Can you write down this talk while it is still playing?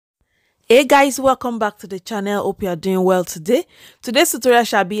Hey guys, welcome back to the channel. Hope you are doing well today. Today's tutorial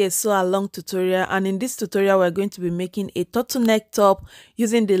shall be a sew along tutorial, and in this tutorial we're going to be making a turtleneck top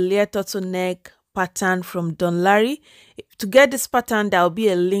using the layer turtleneck pattern from Donlarrie. To get this pattern, there will be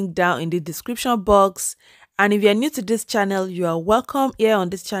a link down in the description box. And if you are new to this channel, you are welcome. Here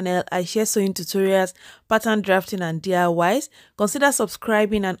on this channel I share sewing tutorials, pattern drafting and DIYs. Consider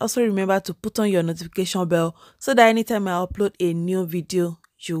subscribing and also remember to put on your notification bell so that anytime I upload a new video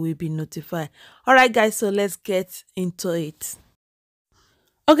you will be notified. All right guys, so let's get into it.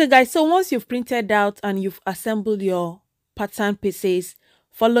 Okay guys, so once you've printed out and you've assembled your pattern pieces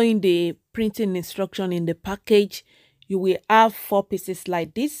following the printing instruction in the package, you will have 4 pieces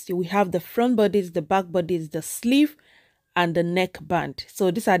like this. You will have the front bodice, the back bodice, the sleeve and the neck band.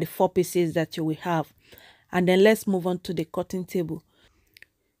 So these are the 4 pieces that you will have. And then let's move on to the cutting table.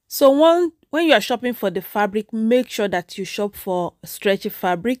 So when you are shopping for the fabric, make sure that you shop for stretchy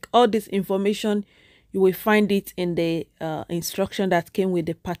fabric. All this information, you will find it in the instruction that came with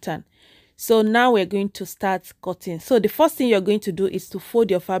the pattern. So now we're going to start cutting. So the first thing you're going to do is to fold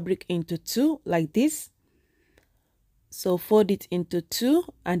your fabric into 2 like this. So fold it into 2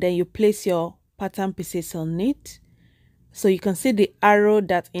 and then you place your pattern pieces on it. So you can see the arrow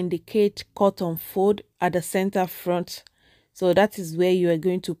that indicates cut on fold at the center front. So that is where you are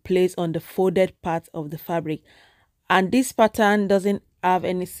going to place on the folded part of the fabric. And this pattern doesn't have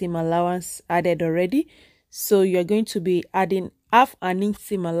any seam allowance added already. So you're going to be adding half an inch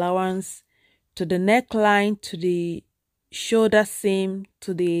seam allowance to the neckline, to the shoulder seam,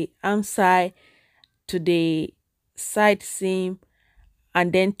 to the arm side, to the side seam,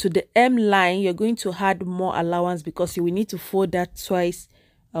 and then to the hem line. You're going to add more allowance because you will need to fold that twice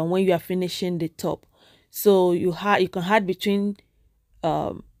when you are finishing the top. So you can add between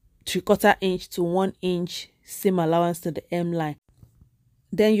 3/4 inch to 1 inch seam allowance to the hem line.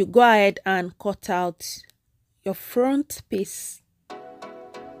 Then you go ahead and cut out your front piece.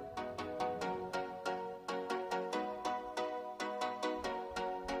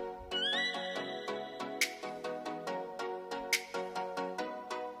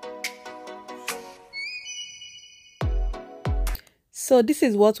 So this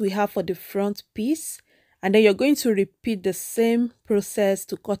is what we have for the front piece. And then you're going to repeat the same process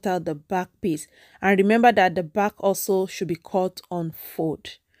to cut out the back piece. And remember that the back also should be cut on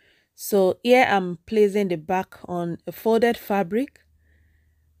fold. So here I'm placing the back on a folded fabric.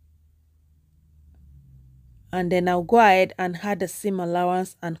 And then I'll go ahead and add the seam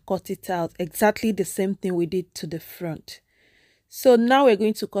allowance and cut it out. Exactly the same thing we did to the front. So now we're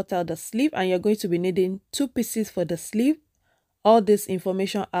going to cut out the sleeve, and you're going to be needing 2 pieces for the sleeve. All this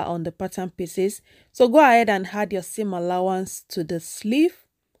information are on the pattern pieces. So go ahead and add your seam allowance to the sleeve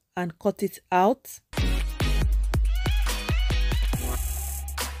and cut it out.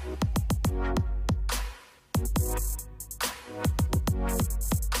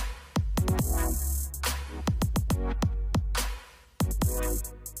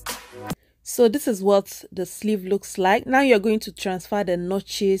 So this is what the sleeve looks like. Now you're going to transfer the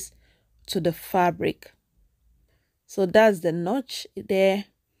notches to the fabric. So that's the notch there,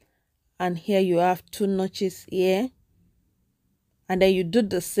 and here you have 2 notches here, and then you do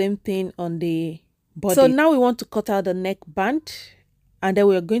the same thing on the body. So now we want to cut out the neck band, and then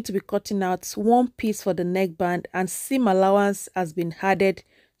we're going to be cutting out 1 piece for the neck band, and seam allowance has been added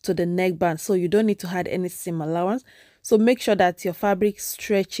to the neck band, so you don't need to add any seam allowance. So make sure that your fabric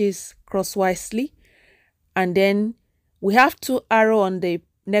stretches crosswisely, and then we have 2 arrows on the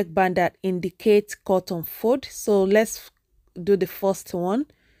neckband that indicate cut on fold. So let's do the first one.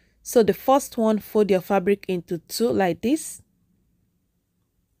 So the first one, fold your fabric into 2 like this.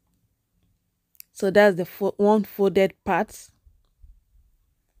 So that's the one folded part.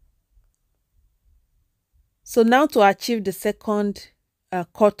 So now to achieve the second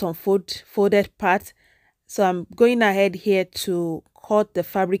cut on folded part, so I'm going ahead here to cut the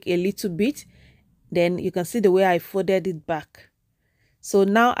fabric a little bit. Then you can see the way I folded it back. So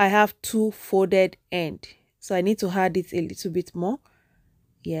now I have 2 folded ends. So I need to add it a little bit more.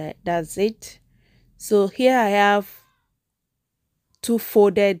 Yeah, that's it. So here I have 2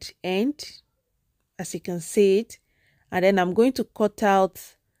 folded ends, as you can see it. And then I'm going to cut out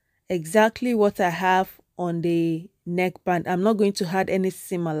exactly what I have on the neckband. I'm not going to add any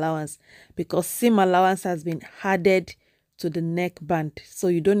seam allowance because seam allowance has been added to the neckband. So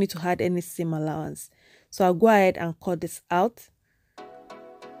you don't need to add any seam allowance. So I'll go ahead and cut this out.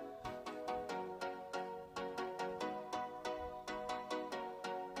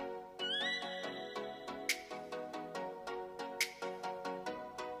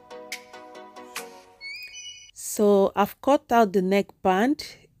 So I've cut out the neckband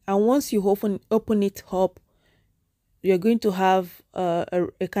and once you open it up, you're going to have a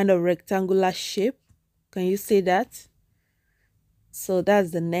kind of rectangular shape. Can you see that? So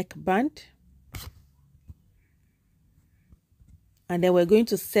that's the neckband. And then we're going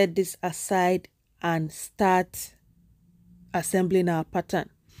to set this aside and start assembling our pattern.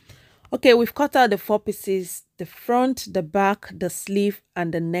 Okay, we've cut out the 4 pieces: the front, the back, the sleeve,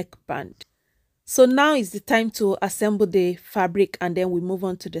 and the neckband. So now is the time to assemble the fabric, and then we move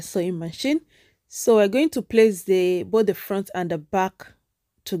on to the sewing machine. So we're going to place both the front and the back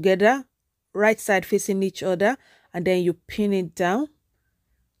together, right side facing each other, and then you pin it down.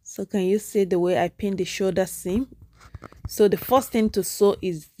 So can you see the way I pin the shoulder seam? So the first thing to sew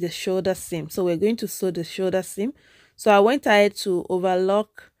is the shoulder seam. So we're going to sew the shoulder seam. So I went ahead to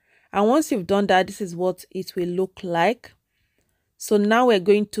overlock, and once you've done that, this is what it will look like. So now we're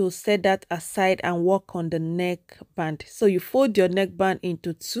going to set that aside and work on the neckband. So you fold your neckband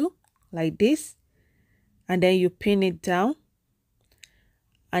into 2 like this, and then you pin it down.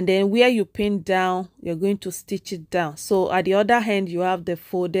 And then where you pin down, you're going to stitch it down. So at the other end, you have the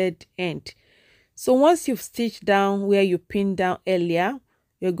folded end. So once you've stitched down where you pinned down earlier,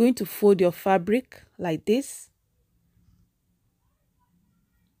 you're going to fold your fabric like this.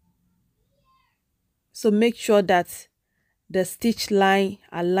 So make sure that the stitch line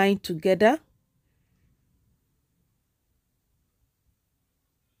are lined together.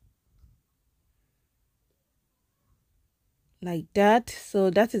 Like that. So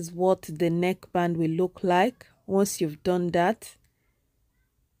that is what the neckband will look like once you've done that.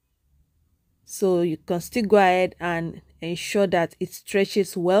 So you can still go ahead and ensure that it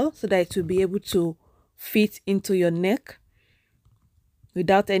stretches well so that it will be able to fit into your neck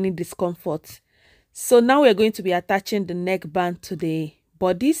without any discomfort. So now we're going to be attaching the neckband to the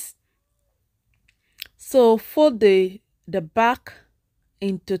bodice. So fold the back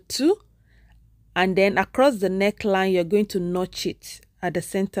into 2, and then across the neckline you're going to notch it at the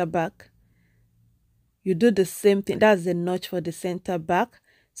center back. You do the same thing. That's the notch for the center back.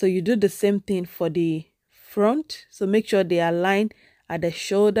 So you do the same thing for the front. So make sure they are aligned at the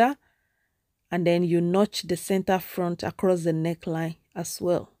shoulder, and then you notch the center front across the neckline as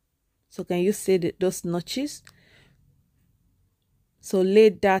well. So can you see those notches? So lay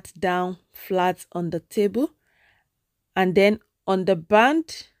that down flat on the table, and then on the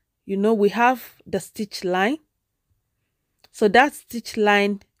band, you know, we have the stitch line. So that stitch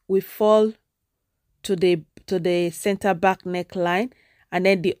line will fall to the center back neckline, and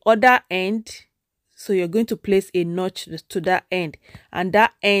then the other end, so you're going to place a notch to that end, and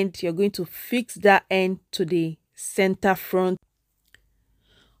that end you're going to fix that end to the center front.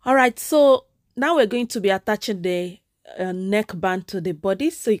 All right, so now we're going to be attaching the neckband to the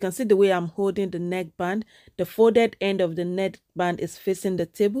body. So you can see the way I'm holding the neckband. The folded end of the neckband is facing the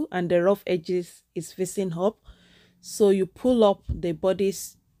table, and the rough edges is facing up. So you pull up the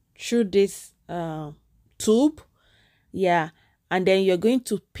bodice through this tube, yeah, and then you're going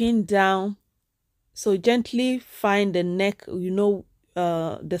to pin down. So gently find the neck, you know,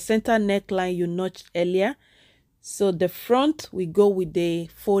 the center neckline you notched earlier. So the front, we go with the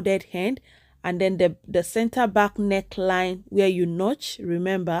folded end, and then the center back neckline where you notch,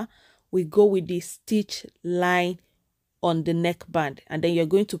 remember, we go with the stitch line on the neckband, and then you're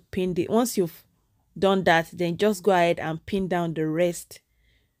going to pin the, once you've done that, then just go ahead and pin down the rest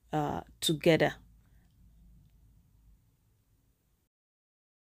together.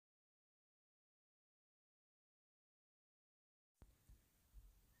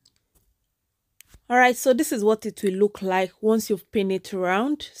 All right, so this is what it will look like once you've pinned it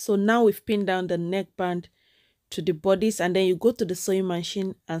around. So now we've pinned down the neckband to the bodice, and then you go to the sewing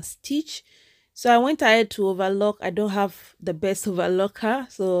machine and stitch. So I went ahead to overlock. I don't have the best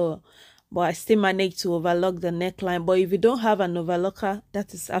overlocker, so but I still managed to overlock the neckline. But if you don't have an overlocker,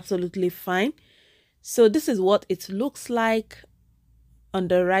 that is absolutely fine. So this is what it looks like on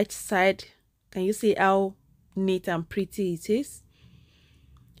the right side. Can you see how neat and pretty it is?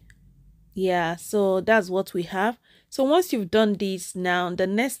 Yeah, so that's what we have. So once you've done this, now the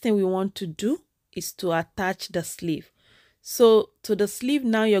next thing we want to do is to attach the sleeve. So to the sleeve,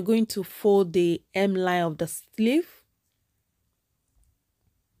 now you're going to fold the hem line of the sleeve,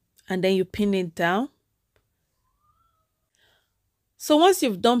 and then you pin it down. So once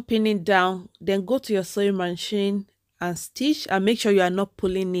you've done pinning down, then go to your sewing machine and stitch, and make sure you are not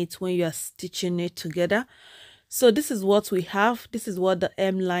pulling it when you are stitching it together. So this is what we have. This is what the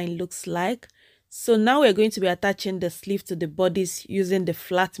hem line looks like. So now we're going to be attaching the sleeve to the bodice using the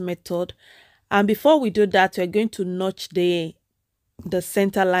flat method. And before we do that, we're going to notch the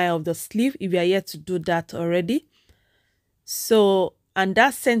center line of the sleeve if you are yet to do that already. So and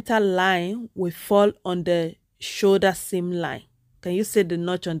that center line will fall on the shoulder seam line. Can you see the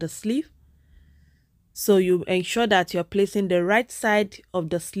notch on the sleeve? So you ensure that you're placing the right side of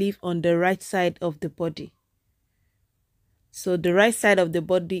the sleeve on the right side of the body. So the right side of the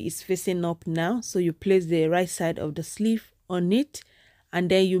body is facing up now, so you place the right side of the sleeve on it, and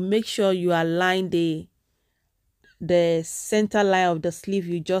then you make sure you align the center line of the sleeve.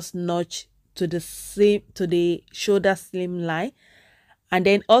 You just notch to the shoulder seam line, and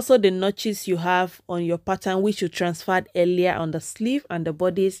then also the notches you have on your pattern, which you transferred earlier on the sleeve and the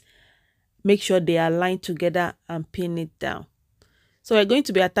bodice, make sure they are aligned together and pin it down. So we're going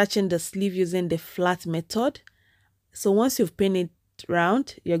to be attaching the sleeve using the flat method. So once you've pinned it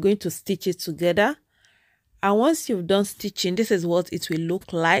round, you're going to stitch it together, and once you've done stitching, this is what it will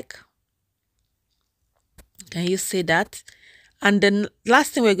look like. Can you see that? And the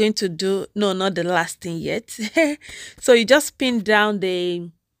last thing we're going to do, no, not the last thing yet. So you just pin down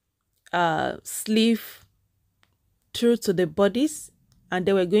the sleeve through to the bodice, and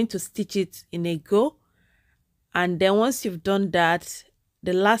then we're going to stitch it in a go. And then once you've done that,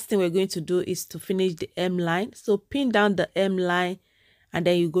 the last thing we're going to do is to finish the hem line. So pin down the hem line, and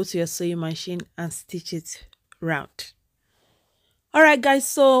then you go to your sewing machine and stitch it round. All right, guys,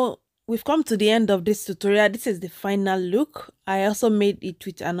 so we've come to the end of this tutorial. This is the final look. I also made it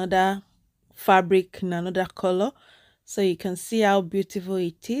with another fabric in another color, so you can see how beautiful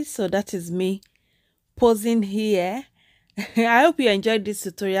it is. So that is me posing here. I hope you enjoyed this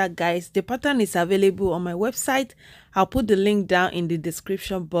tutorial, guys. The pattern is available on my website. I'll put the link down in the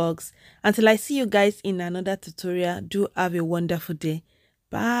description box. Until I see you guys in another tutorial, do have a wonderful day.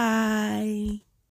 Bye.